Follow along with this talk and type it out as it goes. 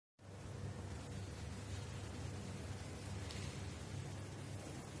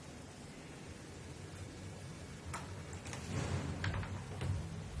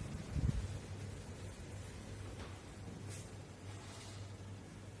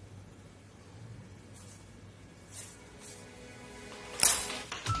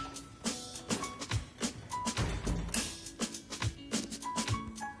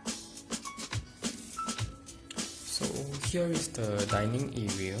here is the dining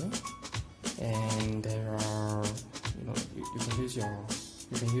area, and there are, you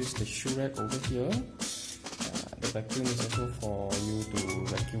can use the shoe rack over here. The vacuum is also for you to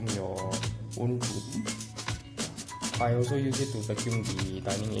vacuum your own room. I also use it to vacuum the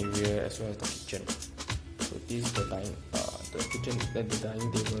dining area as well as the kitchen. So this is the dining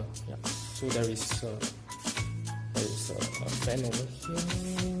table. Yeah. So there is a fan over here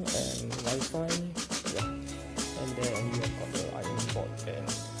and Wi-Fi. Yeah. And then you have got the iron board and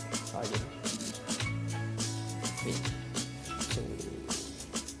iron. Okay. So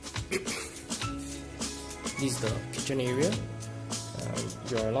this is the kitchen area.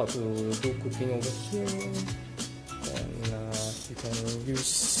 You're allowed to do cooking over here, and you can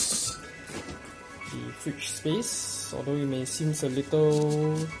use the fridge space, although it may seem a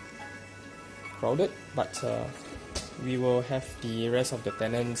little crowded, but we will have the rest of the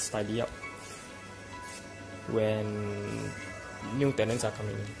tenants tidy up when new tenants are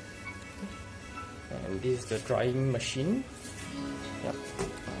coming in. And this is the drying machine. Yep.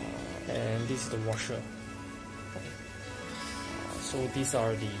 And this is the washer. So these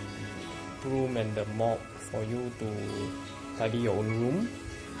are the broom and the mop for you to tidy your own room.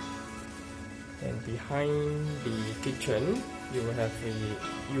 And behind the kitchen, you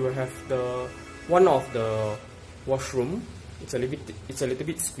will have the one of the washroom. It's a little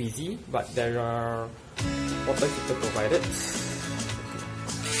bit squeezy, but there are water heater provided.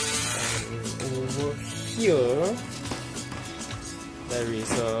 And over here, there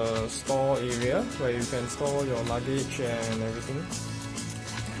is a store area where you can store your luggage and everything.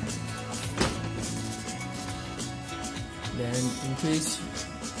 Then in case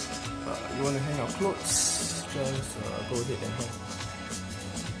you want to hang your clothes, just go ahead and hang.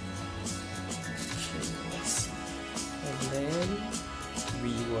 Okay, let's see. And then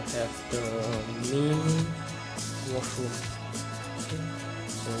we will have the main washroom. Okay.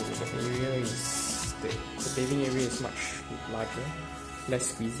 So the area is the bathing area is much larger,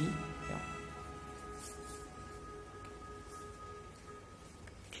 less squeezy. Yeah.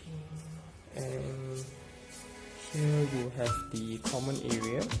 Okay. And here you have the common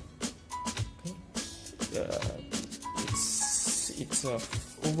area. Okay. It's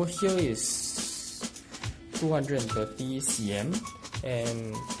over here is 230 cm,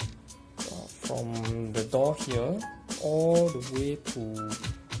 and from the door here all the way to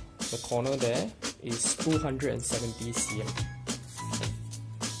the corner there is 270 cm.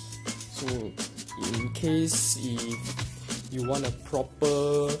 So in case if you want a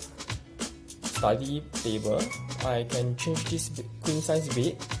proper study table, I can change this queen size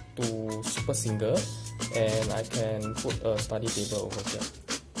bed to super single, and I can put a study table over here.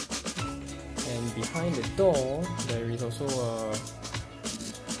 And behind the door there is also a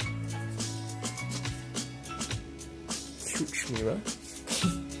huge mirror.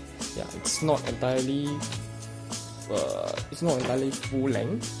 Yeah, it's not entirely full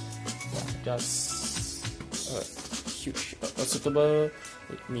length. Yeah, just a suitable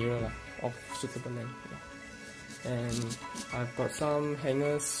mirror of suitable length. Yeah. And I've got some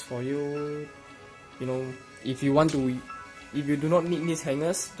hangers for you. If you do not need these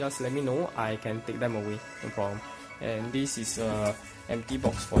hangers, just let me know. I can take them away, no problem. And this is an empty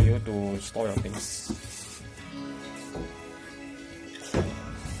box for you to store your things.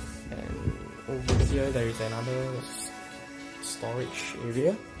 And over here there is another storage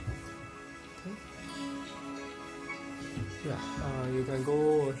area. Okay. Yeah, you can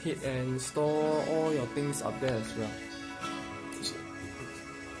go ahead and store all your things up there as well.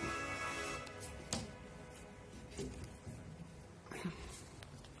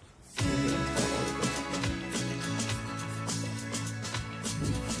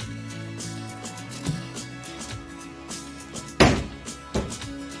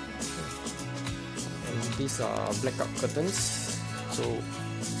 These are blackout curtains, so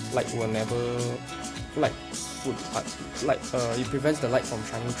it prevents the light from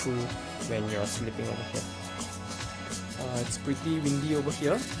shining through when you're sleeping over here. It's pretty windy over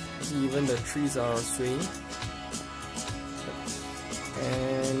here. See, even the trees are swaying.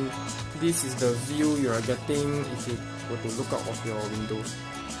 And this is the view you are getting if you were to look out of your window.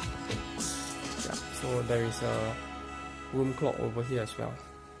 Okay. Yeah, so there is a room clock over here as well.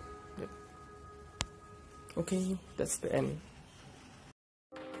 Okay, that's the end.